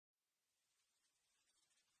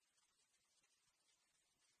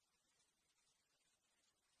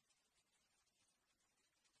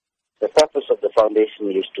The purpose of the foundation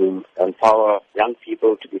is to empower young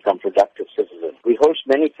people to become productive citizens. We host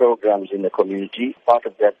many programs in the community, part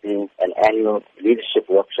of that being an annual leadership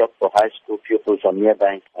workshop for high school pupils from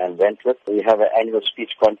Merebank and Wentworth. We have an annual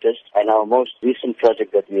speech contest, and our most recent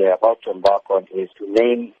project that we are about to embark on is to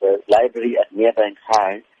name the library at Merebank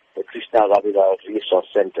High the Krishna Rabilal Resource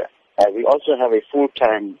Center. We also have a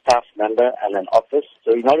full-time staff member and an office.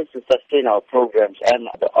 So in order to sustain our programs and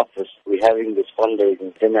the office, we're having this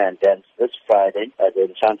fundraising dinner and dance this Friday at the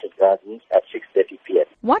Enchanted Gardens at 6:30 p.m.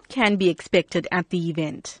 What can be expected at the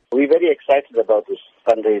event? We're very excited about this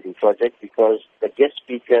fundraising project because the guest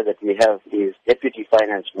speaker that we have is Deputy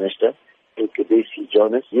Finance Minister, Nkubisi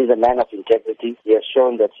Jonas. He is a man of integrity. He has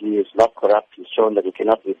shown that he is not corrupt. He's shown that he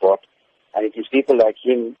cannot be bought. And it is people like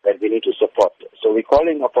him that we need to support. So we're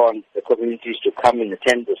calling upon the communities to come and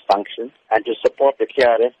attend this function and to support the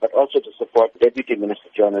KRF, but also to support Deputy Minister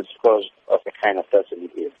Jonas because of the kind of person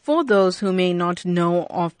he is. For those who may not know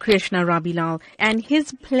of Krishna Rabilal and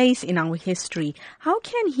his place in our history, how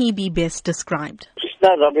can he be best described?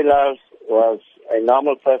 Krishna Rabilal was a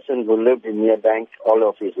normal person who lived in Merebank all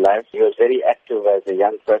of his life. He was very active as a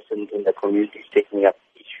young person in the communities, taking up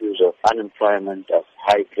issues of unemployment, of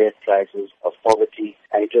high bread prices, of poverty.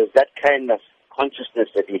 And it was that kind of consciousness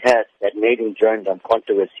that he had that made him join the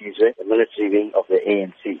Controversies, the military wing of the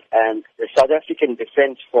ANC. And the South African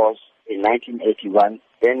Defence Force in 1981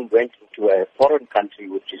 then went into a foreign country,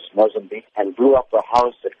 which is Mozambique, and blew up a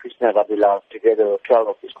house that Krishna Rabilal, together with 12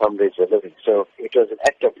 of his comrades, were living. So it was an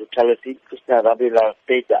act of brutality. Krishna Rabilal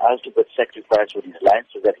paid the ultimate sacrifice with his life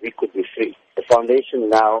so that we could be free. The foundation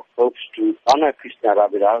now hopes to honor Krishna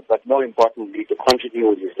Rabilal, but more importantly, to continue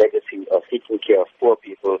with his legacy of taking care of poor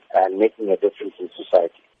people and making a difference in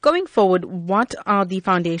society. Going forward, what are the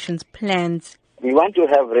foundation's plans? We want to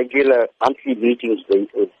have regular monthly meetings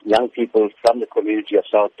with young people from the community of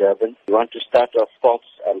South Durban. We want to start off sports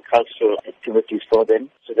and cultural activities for them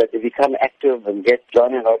so that they become active and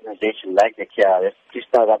join an organization like the KRF.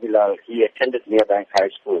 Krishna Rabilal, he attended Merebank High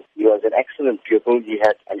School. He was an excellent pupil. He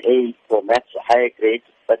had an A for maths, a higher grade.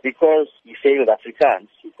 But because he failed Afrikaans,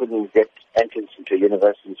 he couldn't get entrance into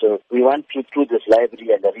university. So we want to, through this library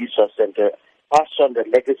and the resource center, pass on the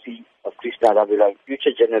legacy of Krishna Rabilal.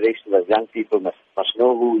 Future generations of young people must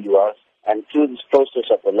know who he was. And through this process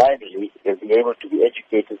of the library, they'll be able to be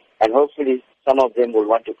educated. And hopefully some of them will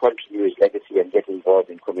want to continue his legacy and get involved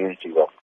in community work.